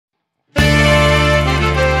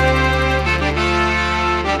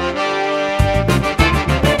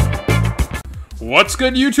What's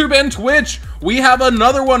good, YouTube and Twitch? We have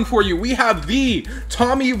another one for you. We have the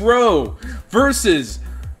Tommy Rowe versus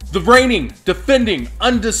the reigning, defending,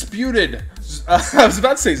 undisputed, I was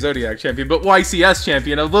about to say Zodiac champion, but YCS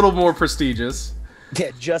champion, a little more prestigious.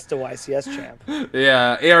 Yeah, just a YCS champ.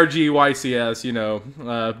 Yeah, ARG, YCS, you know,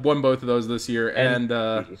 won both of those this year. And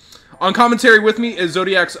on commentary with me is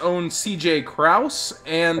Zodiac's own CJ Kraus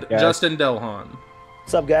and Justin Delhan.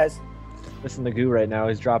 What's up, guys? Listen to Goo right now.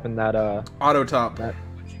 He's dropping that auto top.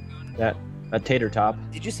 That tater top.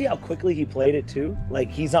 Did you see how quickly he played it too? Like,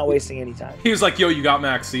 he's not wasting any time. He was like, "Yo, you got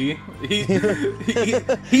Max C."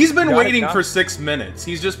 He's been waiting for 6 minutes.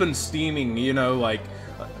 He's just been steaming, you know, like.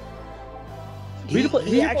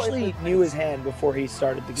 He actually knew his hand before he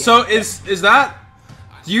started the game. So is that?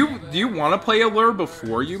 Do you want to play Allure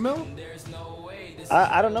before you mill?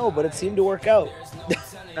 I don't know, but it seemed to work out.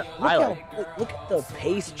 Look at the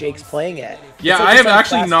pace Jake's playing at. Yeah, like I have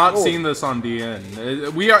actually not seen this on DN.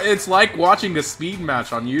 It's like watching a speed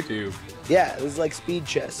match on YouTube. Yeah, it was like speed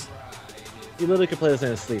chess. He literally could play this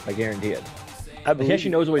in his sleep. I guarantee it. He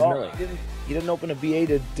actually knows what he's milling. He didn't open a BA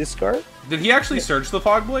to discard. Did he actually search the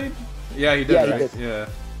Fog Blade? Yeah, he did. Yeah, right? he did. Yeah.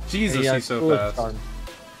 Jesus, he's so fast.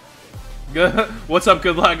 Good. What's up?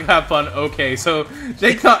 Good luck. Have fun. Okay, so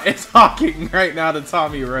Jake is talking right now to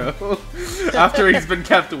Tommy Rowe after he's been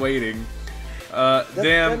kept waiting. Damn.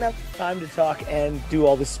 Doesn't have time to talk and do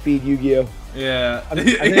all the speed Yu-Gi-Oh. Yeah. I think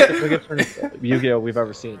it's the biggest tournament Yu-Gi-Oh we've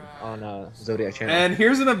ever seen on Zodiac channel. And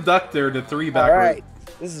here's an abductor to 3 back rows. All right,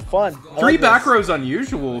 this is fun. 3 back rows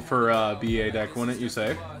unusual for BA deck, wouldn't you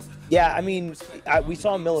say? Yeah, I mean, we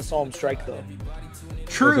saw him mill a Solemn Strike though.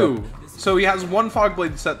 True. So he has 1 Fog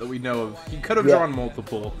Blade set that we know of. He could have drawn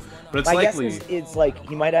multiple, but it's likely. My guess is it's like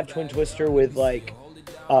he might have Twin Twister with like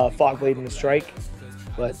Fog Blade and a Strike,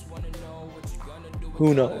 but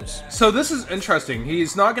who knows? So this is interesting.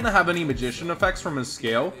 He's not going to have any Magician effects from his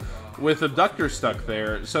scale with Abductor stuck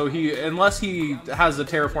there. So unless he has a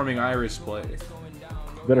Terraforming Iris play.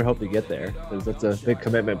 Better hope to get there, because that's a big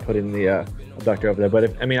commitment putting the Abductor over there.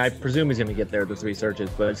 But I presume he's going to get there with the 3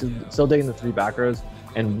 searches, but still digging the 3 back rows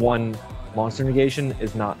and 1 monster negation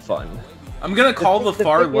is not fun. I'm going to call the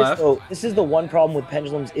far left. This is the one problem with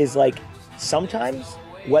Pendulums is like sometimes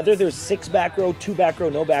whether there's 6 back row, 2 back row,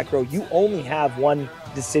 no back row, you only have 1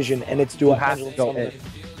 decision and it's do a Pendulum summon.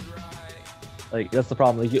 Like that's the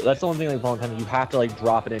problem. Like, that's the only thing like Pendulum. You have to like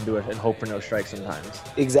drop it into it and hope for no strikes sometimes.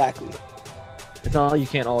 Exactly. It's not like you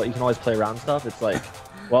can always play around stuff. It's like,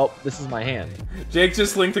 well, this is my hand. Jake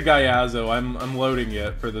just linked to Gaiazo. I'm loading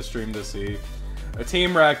it for the stream to see. A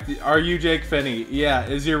team wreck. Are you Jake Phinney? Yeah.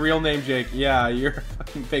 Is your real name Jake? Yeah. You're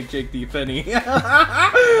fucking fake Jake D. Phinney.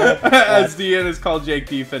 As DN is called Jake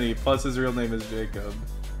D. Phinney. Plus his real name is Jacob.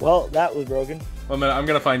 Well, that was broken. 1 minute. I'm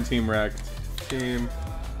gonna find team wrecked. Team.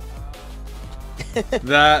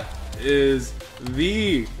 That is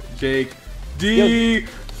the Jake D.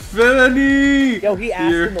 Phinney! Yo, he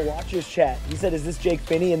asked in the Watchers chat. He said, is this Jake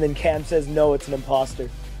Phinney? And then Cam says, no, it's an imposter.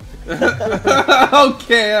 Oh,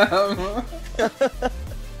 Cam!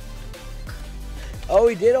 Oh,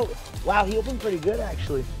 he did. Wow, he opened pretty good,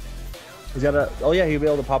 actually. He's got a... Oh, yeah, he'll be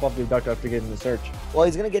able to pop off the Abductor after getting the search. Well,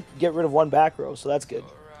 he's going to get rid of 1 back row, so that's good.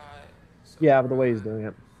 Yeah, but the way he's doing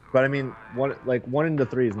it. But I mean, 1 into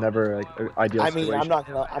 3 is never like an ideal situation.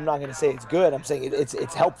 I'm not gonna say it's good. I'm saying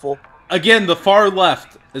it's helpful. Again, the far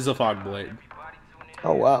left is a Fog Blade.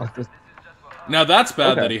 Oh, wow. Now, that's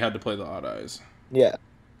bad that he had to play the Odd Eyes. Yeah.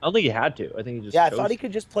 I don't think he had to. I think he just I thought he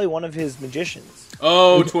could just play one of his Magicians.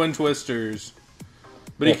 Oh, Twin Twisters.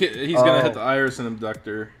 But he's going to hit the Iris and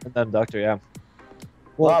Abductor. Abductor, yeah.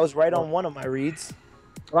 Well, I was right on one of my reads.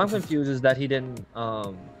 What I'm confused is that he didn't,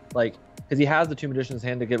 because he has the 2 Magicians'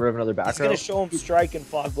 hand to get rid of another back row. He's going to show him Strike and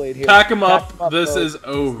Fog Blade here. Pack him up. This is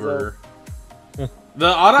over. The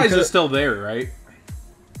Odd Eyes is still there, right?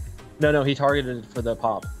 No, he targeted it for the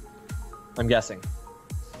pop. I'm guessing.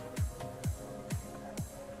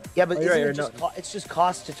 Yeah, but it's just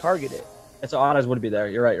cost to target it. It's Odd Eyes would be there.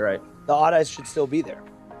 You're right. The Odd Eyes should still be there.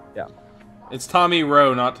 Yeah. It's Tommy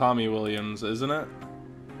Rowe, not Tommy Williams, isn't it?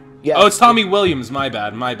 Yeah. Oh, it's Tommy Williams. My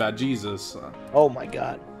bad. Jesus. Oh my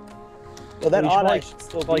God. Well, that Odd Eyes should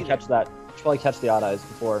still probably catch that. Should probably catch the Odd Eyes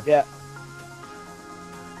before. Yeah.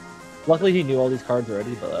 Luckily, he knew all these cards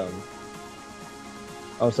already, but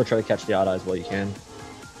I would still try to catch the Odd Eyes while you can.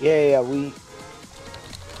 Yeah.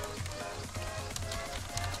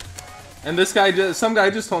 And this guy, some guy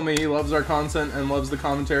just told me he loves our content and loves the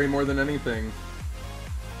commentary more than anything.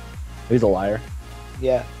 He's a liar.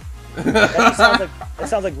 Yeah. That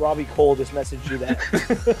sounds like Robbie Cole just messaged you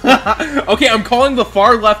that. Okay, I'm calling the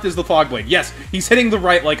far left as the Fog Blade. Yes, he's hitting the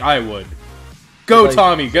right like I would. Go, like,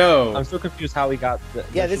 Tommy, go. I'm so confused how he got the.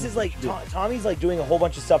 Yeah, this is like Tommy's like doing a whole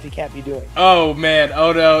bunch of stuff he can't be doing. Oh man,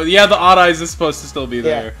 oh no. Yeah, the odd eyes is supposed to still be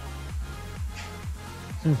there.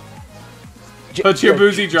 Put your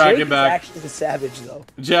boozy dragon Jake back. Is actually the savage though.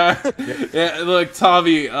 Yeah, look,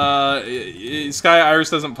 Tommy. Sky Iris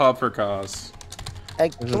doesn't pop for cause.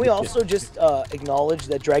 And can we also just acknowledge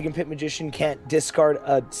that Dragon Pit Magician can't discard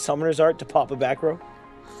a Summoner's Art to pop a back row?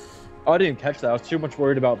 Oh, I didn't catch that. I was too much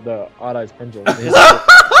worried about the odd eyes pendulum.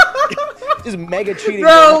 Just mega cheating.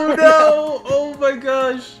 No, no! Oh my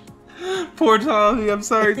gosh. Poor Tommy. I'm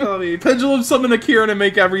sorry, Tommy. Pendulum summon a Kieran and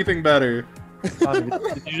make everything better.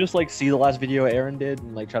 Did you just like see the last video Aaron did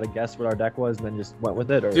and like try to guess what our deck was and then just went with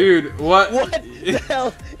it? Or... Dude, what? What the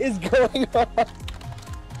hell is going on?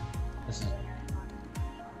 This is...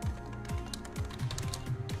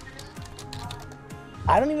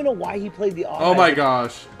 I don't even know why he played the odd. Oh my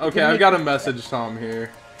gosh. Okay, I've got a message, Tom,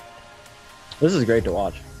 here. This is great to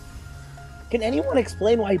watch. Can anyone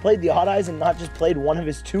explain why he played the Odd Eyes and not just played one of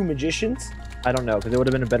his 2 Magicians? I don't know, because it would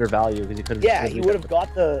have been a better value because he could have. Yeah, he would have got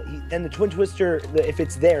and the Twin Twister. If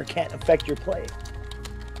it's there, can't affect your play.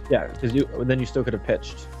 Yeah, because then you still could have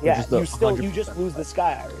pitched. Yeah, you just lose the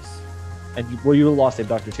Sky Iris. And you would have lost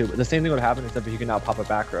Abductor too, but the same thing would happen except for you can now pop a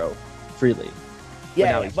back row freely.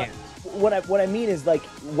 Yeah, but what I mean is like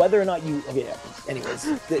whether or not you. Okay, yeah,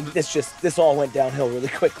 anyways, this all went downhill really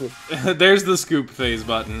quickly. There's the scoop phase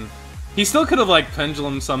button. He still could have like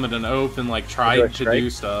pendulum summoned an oath and like tried to do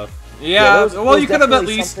stuff. Yeah, well, you could have at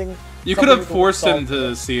least you could have forced him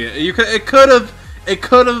to see it. You could it could have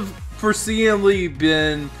foreseeably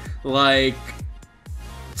been like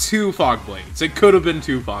 2 fog blades. It could have been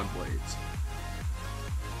 2 fog blades.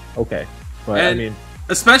 Okay, but and I mean,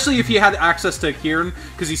 especially if he had access to Kieran,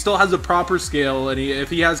 because he still has a proper scale, and if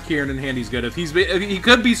he has Kieran in hand, he's good. If he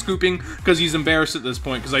could be scooping because he's embarrassed at this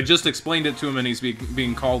point, because I just explained it to him and he's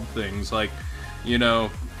being called things like, you know,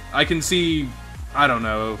 I can see, I don't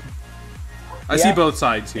know. I see both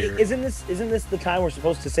sides here. Isn't this the time we're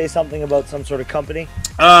supposed to say something about some sort of company?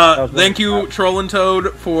 Thank you, Troll and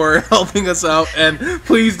Toad, for helping us out, and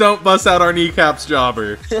please don't bust out our kneecaps,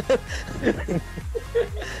 Jobber.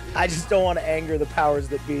 I just don't want to anger the powers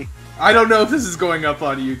that be. I don't know if this is going up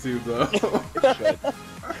on YouTube though. it should.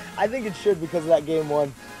 I think it should because of that game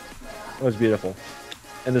 1. It was beautiful,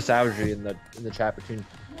 and the savagery in the chat between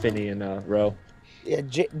Phinney and Ro. Yeah,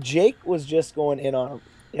 Jake was just going in on.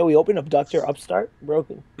 Yeah, we open Abductor, Upstart,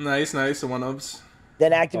 broken. Nice, the 1-ups.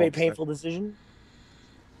 Then activate Painful Decision.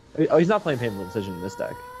 Oh, he's not playing Painful Decision in this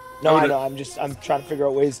deck. No, I know. I'm trying to figure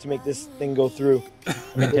out ways to make this thing go through. I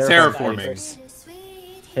mean, terraforming.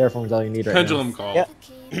 Terraforming's all you need right Pendulum now. call. Yep.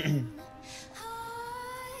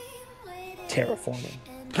 Terraforming.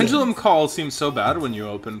 Pendulum call seems so bad when you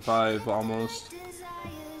open 5 almost.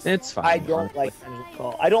 It's fine. I don't like Pendulum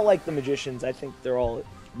call. I don't like the Magicians. I think they're all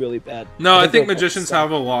really bad. No, I think Magicians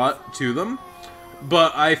have a lot to them,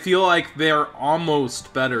 but I feel like they're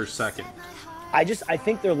almost better second. I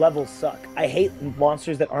think their levels suck. I hate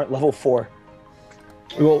monsters that aren't level 4.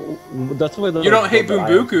 Well, that's the way you don't hate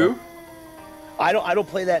Boombuku. I don't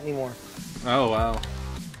play that anymore. Oh wow.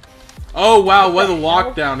 Oh wow, what a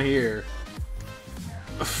lockdown here.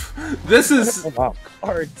 This is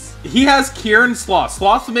cards. He has Kieran Sloth.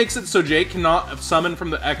 Sloth makes it so Jake cannot summon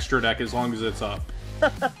from the extra deck as long as it's up.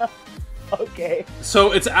 Okay.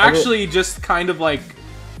 So it's actually just kind of like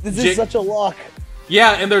this is such a lock.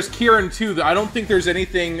 Yeah, and there's Kieran too. I don't think there's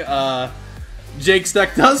anything Jake's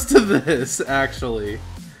deck does to this actually.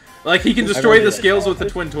 Like he can destroy the scales with the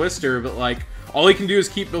Twin Twister, but like all he can do is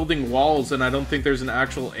keep building walls, and I don't think there's an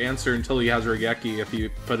actual answer until he has Raigeki if you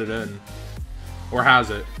put it in. Or has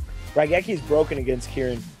it. Raigeki's broken against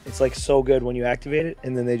Kieran. It's like so good when you activate it,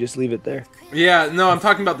 and then they just leave it there. Yeah, no, I'm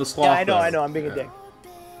talking about the Sloth. Yeah, I know, I'm being a dick.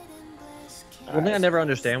 One thing I never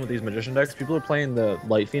understand with these Magician decks, people are playing the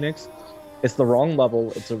Light Phoenix. It's the wrong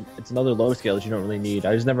level, it's another low scale that you don't really need.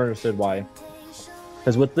 I just never understood why.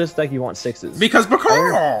 Because with this deck you want 6s. Because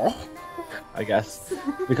I guess.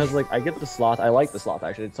 Because like I get the Sloth, I like the Sloth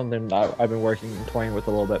actually. It's something that I've been working and toying with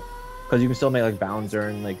a little bit. Because you can still make like Bouncer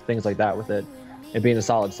and like things like that with it. And being a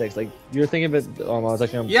solid 6. Like you're thinking of it I was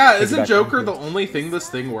actually yeah, isn't Joker the only thing this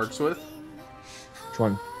thing works with? Which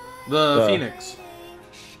one? The Phoenix.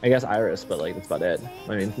 I guess Iris, but like that's about it.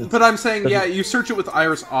 I mean, but I'm saying, yeah, you search it with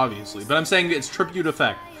Iris, obviously. But I'm saying it's tribute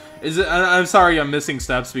effect. Is it? I'm sorry, I'm missing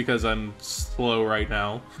steps because I'm slow right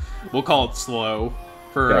now. We'll call it slow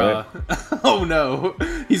for. Oh no,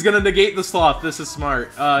 he's gonna negate the Sloth. This is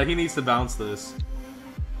smart. He needs to bounce this.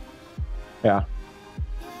 Yeah.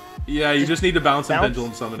 Yeah, you just need to bounce and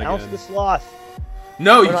Pendulum Summon again. Bounce the Sloth.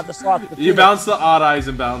 No, not the Sloth. You bounce the Odd Eyes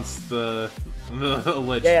and bounce the The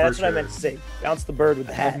lich. Yeah, for that's what I sure. meant to say. Bounce the bird with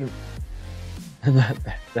the hat.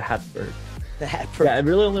 The hat bird. The hat bird. Yeah, it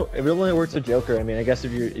really only works with Joker. I mean, I guess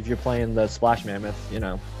if you're playing the Splash Mammoth, you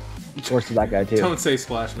know, it works with that guy too. Don't say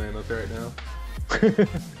Splash Mammoth right now.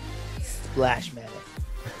 Splash Mammoth.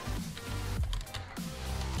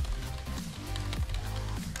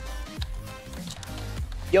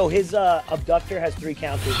 Yo, his abductor has 3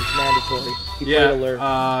 counters. It's mandatory. He played alert.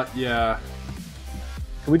 Yeah.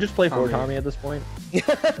 Can we just play for Tommy. Tommy at this point?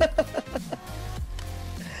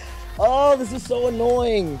 Oh, this is so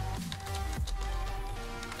annoying.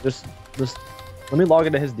 Just let me log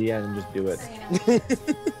into his DN and just do it.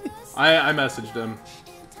 I messaged him.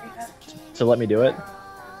 So let me do it.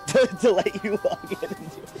 to let you log in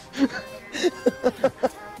and do it.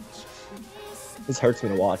 This hurts me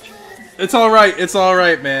to watch. It's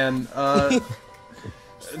alright, man.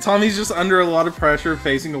 Tommy's just under a lot of pressure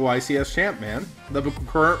facing a YCS champ, man. The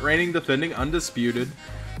current reigning, defending, undisputed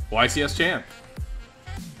YCS champ.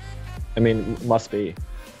 I mean, must be.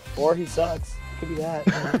 Or he sucks. Could be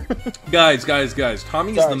that. Guys.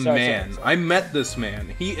 Tommy's the Sorry, man. sorry. I met this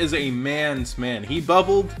man. He is a man's man. He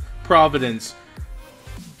bubbled Providence.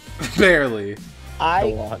 Barely.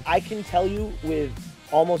 I can tell you with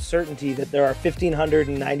almost certainty that there are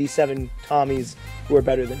 1,597 Tommies who are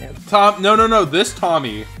better than him. No. This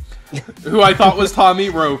Tommy, who I thought was Tommy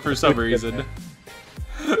Rowe for some reason.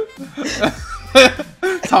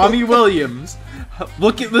 Tommy Williams.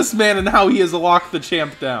 Look at this man and how he has locked the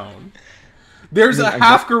champ down. There's a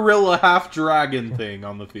half gorilla, half dragon thing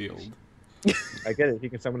on the field. I get it. He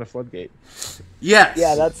can summon a floodgate. Yes.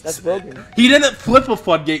 Yeah, that's broken. He didn't flip a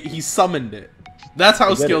floodgate, he summoned it. That's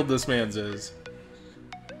how skilled this man's is.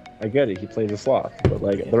 I get it. He plays a sloth, but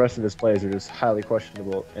like the rest of his plays are just highly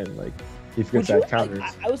questionable, and like he forgets that counters.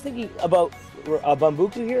 I was thinking about a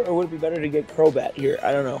Bambuku here, or would it be better to get Crobat here?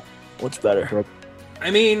 I don't know. What's better?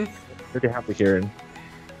 I mean, You're gonna have to Kieran.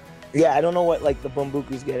 Yeah, I don't know what like the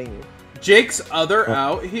Bambuku's getting you. Jake's other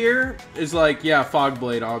out here is like, yeah,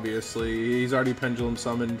 Fogblade, obviously. He's already Pendulum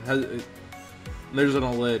summoned. There's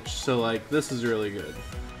an Lich, so like, this is really good.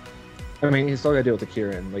 I mean, he's still gotta deal with the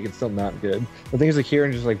Kieran. Like, it's still not good. The thing is, the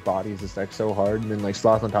Kieran just like bodies this deck so hard, and then like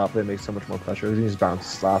Sloth on top of it makes so much more pressure. He just bounces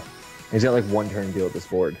Sloth. And he's got like one turn to deal with this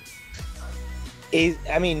board.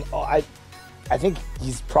 I think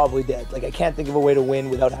he's probably dead. Like, I can't think of a way to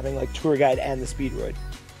win without having like Tour Guide and the Speedroid.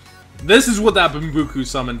 This is what that Bambuku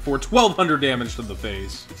summoned for 1,200 damage to the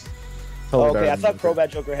face. Totally Okay, I better thought than Crobat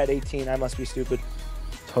Joker had 18. I must be stupid.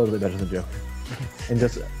 Totally better than Joker. And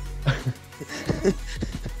just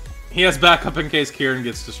He has backup in case Kieran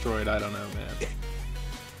gets destroyed. I don't know, man.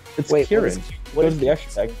 it's Wait, Kieran. what is the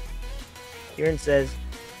extra deck? Kieran says,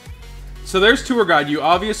 So there's Tour Guide. You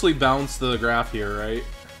obviously bounce the graph here, right?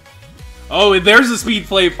 Oh, there's the speed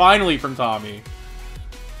play finally from Tommy.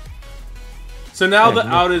 So now the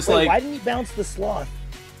out is wait, like... why didn't he bounce the Sloth?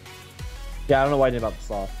 Yeah, I don't know why I did about the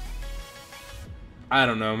Sloth. I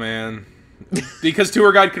don't know, man. Because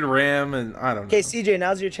Tour Guide can ram, and I don't know. Okay, CJ,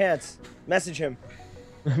 now's your chance. Message him.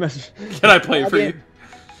 Can I play for you?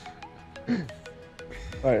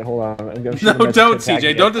 Alright, hold on. I'm gonna No, don't,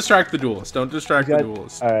 CJ. Don't distract the duelist. Don't distract the Okay.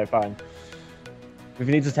 duelist. Alright, fine. If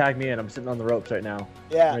he needs to tag me in, I'm sitting on the ropes right now.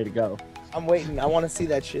 Yeah, Ready to go. I'm waiting. I want to see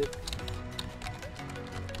that shit.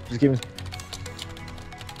 Just give me.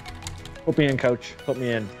 Put me in, coach. Put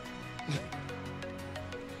me in.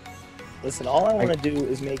 Listen, all I want to do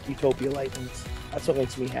is make Utopia Lightnings. That's what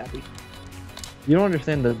makes me happy. You don't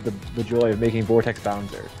understand the joy of making Vortex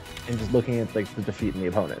Bouncer and just looking at like the defeat in the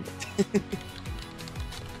opponent.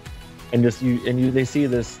 And they see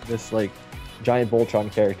this like giant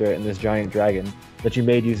Voltron character and this giant dragon that you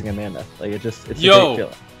made using a mammoth. Like it's a great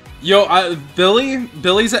feeling.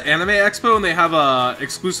 Billy's at Anime Expo and they have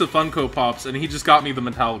exclusive Funko Pops, and he just got me the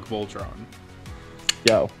metallic Voltron.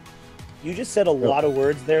 Yo. You just said a lot of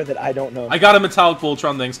words there that I don't know. I got a metallic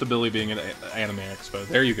Voltron thanks to Billy being at Anime Expo.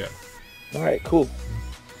 There you go. All right, cool.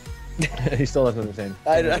 He still doesn't understand.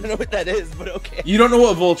 I don't know what that is, but okay. You don't know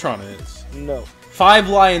what Voltron is. No. 5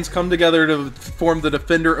 lions come together to form the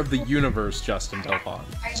defender of the universe, Justin Telpon.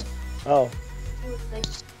 Oh.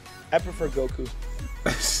 I prefer Goku.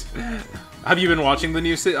 Have you been watching the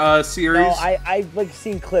new series? No, I've like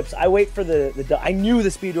seen clips. I wait for the I knew the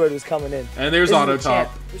Speedroid was coming in. And there's This is Auto the Top.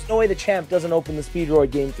 champ. There's no way the champ doesn't open the Speedroid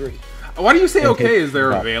game 3. Why do you say Okay. okay? Is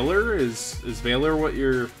there a Yeah. Veiler? Is Veiler what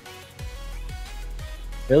you're...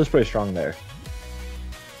 It was pretty strong there.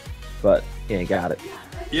 But he ain't got it.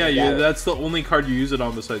 Yeah, that's the only card you use it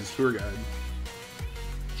on besides Tour Guide.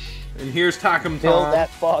 And here's Takum Build Tom. that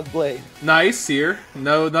Fog Blade. Nice here.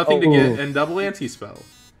 No, nothing to Oh. get, and double anti-spell.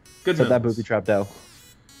 Good Set that moves. booby trap though.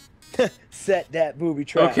 Set that booby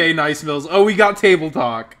trap. Okay, nice Mills. Oh, we got table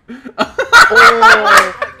talk. Oh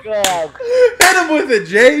my god. Hit him with it,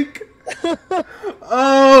 Jake.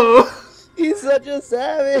 Oh. He's such a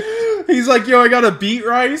savage. He's like, yo, I got a beat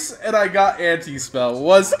rice and I got anti-spell.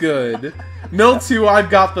 What's good? Mill 2, I've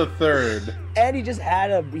got the third. And he just had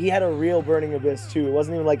a real Burning Abyss too. It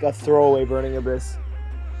wasn't even like a throwaway Burning Abyss.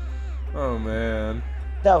 Oh man.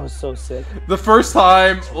 That was so sick. The first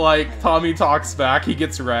time, like, Tommy talks back, he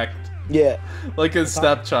gets wrecked. Yeah. Like a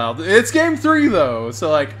stepchild. It's game 3 though, so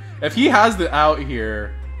like, if he has the out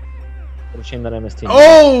here. What a shame that I missed team.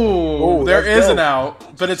 Oh, there is an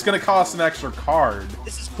out, but it's gonna cost an extra card.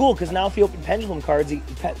 This is cool because now if you open Pendulum cards,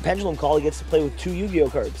 Pendulum Call, he gets to play with 2 Yu-Gi-Oh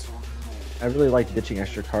cards. I really like ditching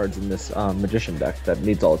extra cards in this Magician deck that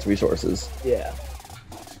needs all its resources. Yeah.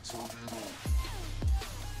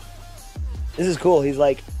 This is cool. He's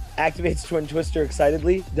like, activates Twin Twister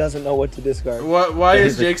excitedly, doesn't know what to discard. Why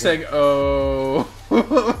is Jake saying, oh?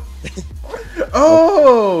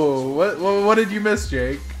 Oh! What did you miss,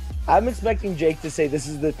 Jake? I'm expecting Jake to say this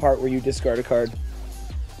is the part where you discard a card.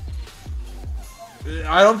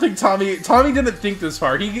 I don't think Tommy didn't think this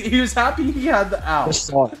far. He was happy he had the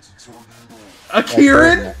out. A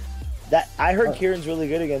Kieran? That I heard Kieran's really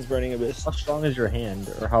good against Burning Abyss. How strong is your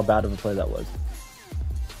hand, or how bad of a play that was?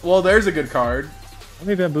 Well, there's a good card. How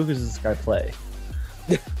many Bambukas does this guy play?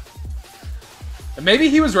 Maybe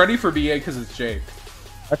he was ready for BA because it's Jake.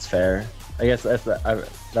 That's fair. I guess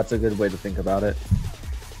that's a good way to think about it.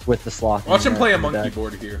 With the sloth. Watch him play a monkey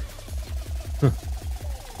board here.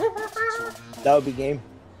 That would be game.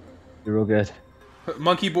 You're real good.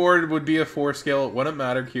 Monkey board would be a 4 scale. It wouldn't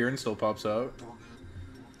matter. Kieran still pops out.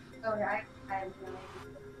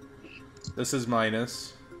 This is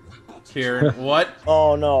minus. Kieran, what?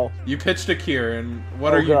 Oh no. You pitched a Kieran.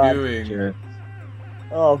 What are God. you doing? Sure.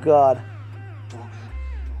 Oh god.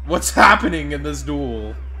 What's happening in this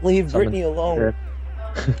duel? Leave Brittany alone.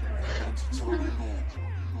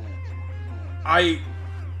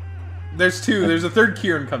 There's 2. There's a third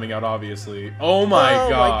Kieran coming out, obviously. Oh my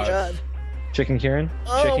god. My god. Chicken Kieran?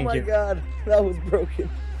 Oh Chicken my Kieran. god. That was broken.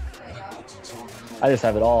 I just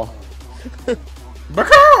have it all.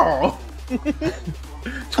 Bacow!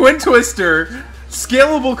 Twin Twister,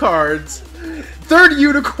 scalable cards, third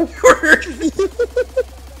unicorn,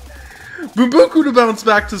 Bumbuku to bounce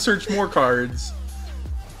back to search more cards.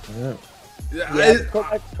 Yeah,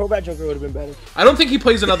 Crobat Joker would have been better. I don't think he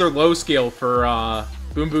plays another low scale for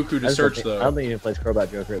Bumbuku to search though. I don't think he plays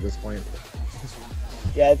Crobat Joker at this point.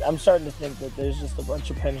 Yeah, I'm starting to think that there's just a bunch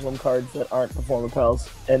of Pendulum cards that aren't Performer Pals,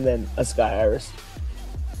 and then a Sky Iris.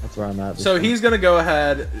 That's where I'm at. So he's gonna go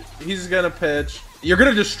ahead. He's gonna pitch. You're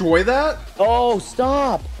gonna destroy that? Oh,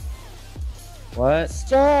 stop! What?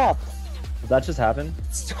 Stop! Did that just happen?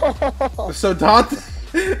 Stop! So Dante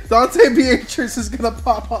Beatrice is gonna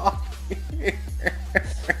pop off. That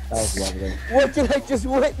was lovely. What did I just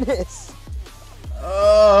witness?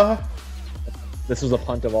 This was a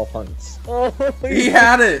punt of all punts. Oh, He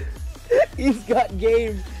had it. He's got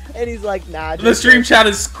game, and he's like, nah. The stream chat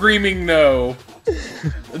is screaming no.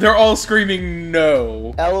 They're all screaming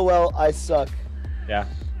no. LOL, I suck. Yeah.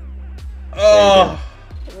 Oh,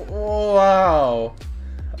 wow.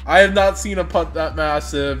 I have not seen a punt that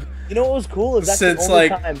massive. You know what was cool? Is that's Since, the only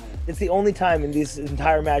like- time. It's the only time in this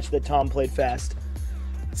entire match that Tom played fast.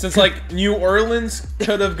 Since, like, New Orleans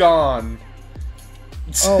could have gone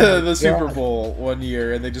to the Super Bowl one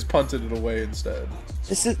year, and they just punted it away instead.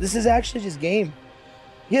 This is actually just game.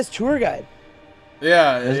 He has Tour Guide.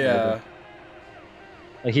 Yeah.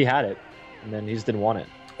 Like he had it, and then he just didn't want it.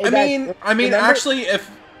 Hey, I guys, mean, remember- actually,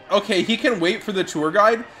 okay, he can wait for the tour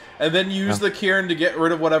guide and then use the Kieran to get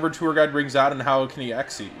rid of whatever tour guide brings out, and how can he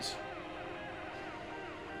Xyz?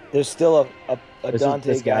 There's still a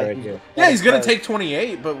Dante this guy guy. right here. Yeah, he's gonna take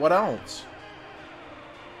 28, but what else?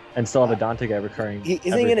 And still have a Dante guy recurring.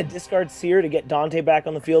 Isn't he gonna discard Seer to get Dante back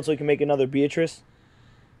on the field so he can make another Beatrice?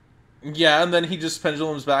 Yeah, and then he just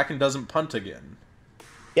pendulums back and doesn't punt again.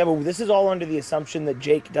 Yeah, but this is all under the assumption that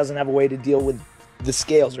Jake doesn't have a way to deal with the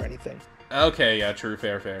scales or anything. Okay, yeah, true,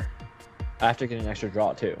 fair. After getting an extra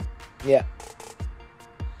draw too. Yeah.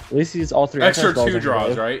 At least he's all 3 Extra balls 2 on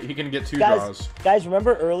draws, the right? He can get 2 draws. Guys,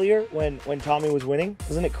 remember earlier when Tommy was winning?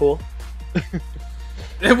 Wasn't it cool?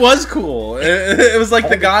 It was cool. It was like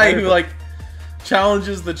the guy who, like,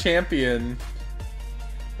 challenges the champion.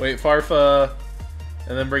 Wait, Farfa,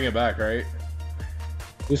 and then bring it back, right?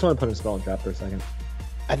 We just want to put a spell and trap for a second.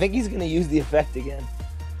 I think he's gonna use the effect again.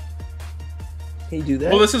 Can you do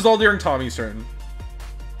that? Well, this is all during Tommy's turn.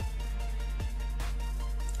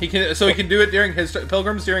 He can do it during his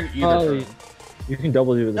Pilgrims during either turn. You can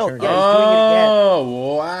double do the No, turn. yeah. He's doing it again.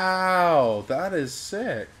 Oh, wow. That is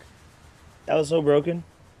sick. That was so broken.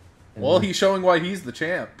 Well, he's showing why he's the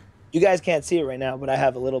champ. You guys can't see it right now, but I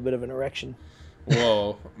have a little bit of an erection.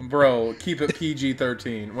 Whoa. Bro, keep it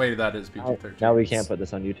PG-13. Wait, that is PG-13. Now we can't put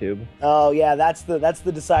this on YouTube. Oh yeah, that's the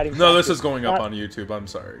deciding. No, this factor. is going up on YouTube. I'm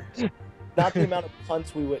sorry. Not the amount of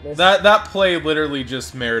punts we witnessed. That play literally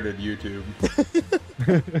just merited YouTube.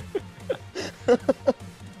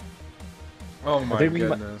 Oh my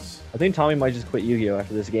goodness. I think Tommy might just quit Yu-Gi-Oh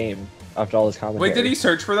after this game, after all this commentary. Wait, did he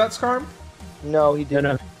search for that Scarm? No, he didn't.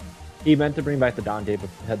 No. He meant to bring back the Dante, but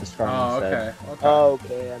had the Scarm Oh, instead. okay. Oh,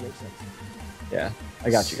 okay, that makes sense. Yeah, I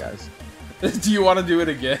got you guys. Do you want to do it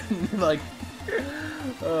again? Like,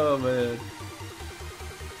 oh man.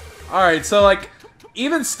 All right, so like,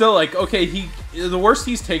 even still, like, okay, the worst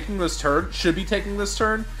he's taking this turn, should be taking this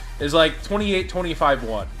turn, is like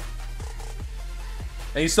 28-25-1.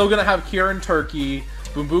 And he's still gonna have Kieran Turkey,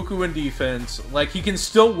 Bumbuku in defense. Like, he can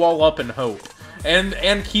still wall up and hope,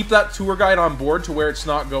 and keep that tour guide on board to where it's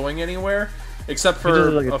not going anywhere, except for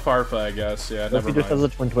like a Farfa, I guess. Yeah, never He just does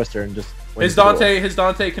mind. a Twin Twister and just His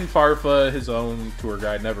Dante can Farfa his own tour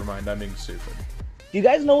guide. Never mind, I'm being stupid. Do you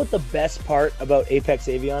guys know what the best part about Apex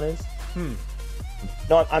Avion is?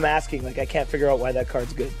 No, I'm asking. Like, I can't figure out why that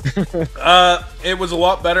card's good. It was a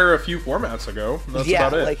lot better a few formats ago. That's yeah,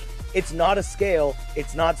 about it. like, it's not a scale.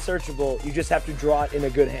 It's not searchable. You just have to draw it in a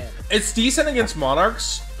good hand. It's decent against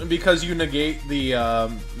Monarchs because you negate the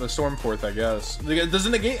Stormforth, I guess. Does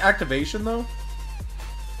it negate activation though?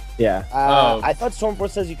 Yeah. I thought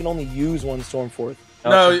Stormforth says you can only use one Stormforth.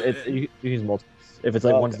 No, you use multiple. If it's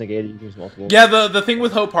like one's negated, you can use multiple. Yeah, the thing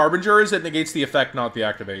with Hope Harbinger is it negates the effect, not the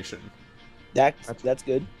activation. That's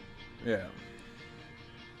good. Yeah.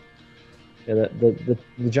 Yeah, the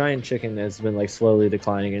giant chicken has been like slowly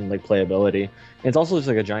declining in like playability. And it's also just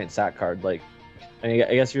like a giant sack card. Like, I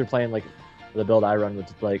guess if you're playing like the build I run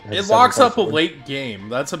with like it locks up a late game.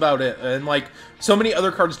 That's about it. And like so many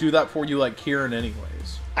other cards do that for you, like Kieran,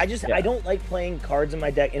 anyways. I don't like playing cards in my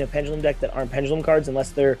deck in a Pendulum deck that aren't Pendulum cards unless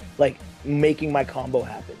they're like making my combo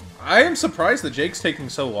happen. I am surprised that Jake's taking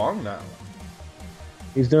so long now.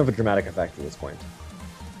 He's doing a dramatic effect at this point.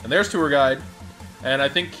 And there's Tour Guide. And I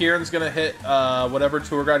think Kieran's going to hit whatever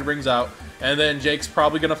Tour Guide brings out. And then Jake's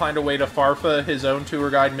probably going to find a way to Farfa his own Tour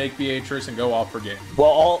Guide, make Beatrice, and go off for game. Well,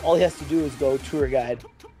 all he has to do is go Tour Guide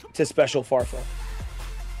to Special Farfa.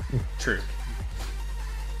 True.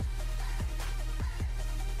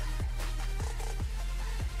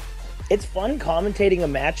 It's fun commentating a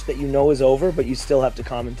match that you know is over, but you still have to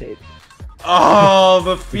commentate. Oh,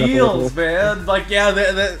 the feels, man. Like,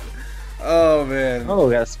 yeah, oh, man. Oh,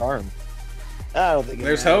 we got a Scarm. I don't think it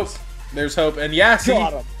There's matters. hope. There's hope. And yeah, see,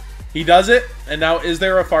 Got him. he does it. And now, is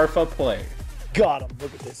there a Farfa play? Got him.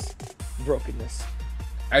 Look at this brokenness.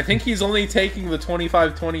 I think he's only taking the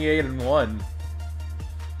 25, 28, and 1.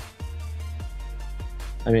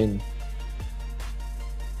 I mean,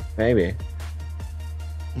 maybe.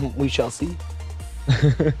 We shall see.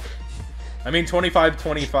 I mean, 25,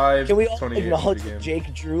 25, Can we all 28 acknowledge in the that game.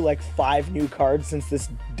 Jake drew like 5 new cards since this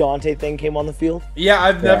Dante thing came on the field? Yeah,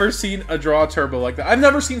 I've never seen a draw turbo like that. I've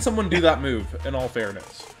never seen someone do that move, in all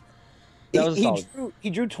fairness. That was solid. He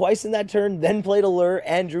drew twice in that turn, then played a lure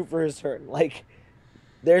and drew for his turn. Like,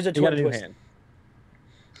 there's a He got a new twist. hand.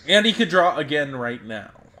 And he could draw again right now.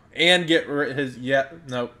 And get his... Yeah,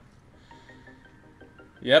 nope.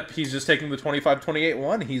 Yep, he's just taking the 25, 28,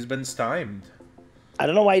 1. He's been stymied. I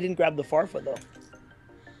don't know why he didn't grab the Farfa, though.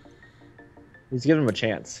 He's giving him a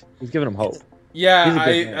chance. He's giving him hope. Yeah, He's a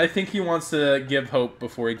good man. I think he wants to give hope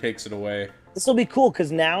before he takes it away. This will be cool,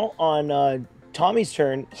 because now on Tommy's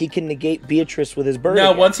turn, he can negate Beatrice with his bird.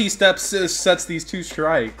 Now, again. once he sets these 2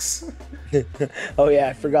 strikes... Oh, yeah,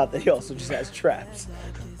 I forgot that he also just has traps.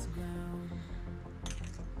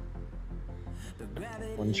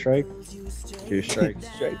 1 strike, 2 strikes.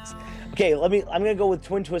 Strikes. Okay, I'm gonna go with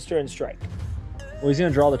Twin Twister and Strike. Well, he's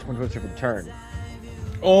gonna draw the Twin Twister for the turn.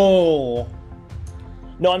 Oh...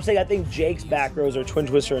 No, I'm saying I think Jake's back rows are Twin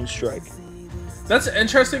Twister and Strike. That's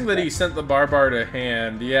interesting that he sent the Barbar to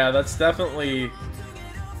hand. Yeah, that's definitely...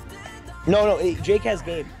 No, Jake has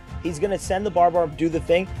game. He's gonna send the Barbar, do the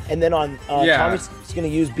thing, and then on Yeah. Tommy's gonna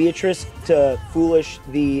use Beatrice to foolish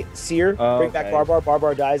the Seer, bring back Okay. Barbar.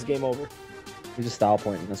 Barbar dies, game over. He's a style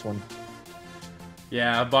point in this one.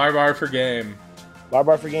 Yeah, Barbar for game.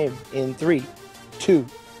 Barbar for game in 3, 2,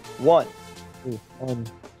 1. Ooh,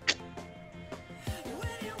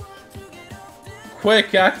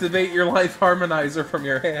 Quick, activate your Life Harmonizer from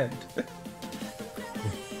your hand.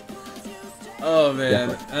 Oh, man.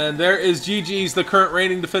 Definitely. And there is GG's, the current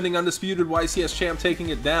reigning, defending, undisputed YCS champ, taking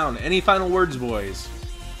it down. Any final words, boys?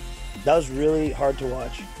 That was really hard to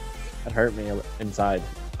watch. That hurt me inside.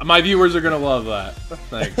 My viewers are going to love that.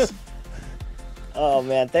 Thanks. Oh,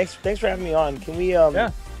 man. Thanks for having me on. Can we...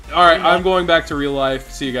 Yeah. All right, I'm going back to real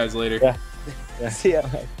life. See you guys later. Yeah. See ya.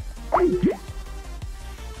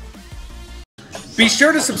 Be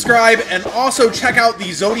sure to subscribe and also check out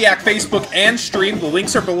the Zodiac Facebook and stream. The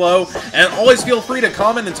links are below. And always feel free to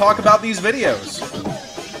comment and talk about these videos.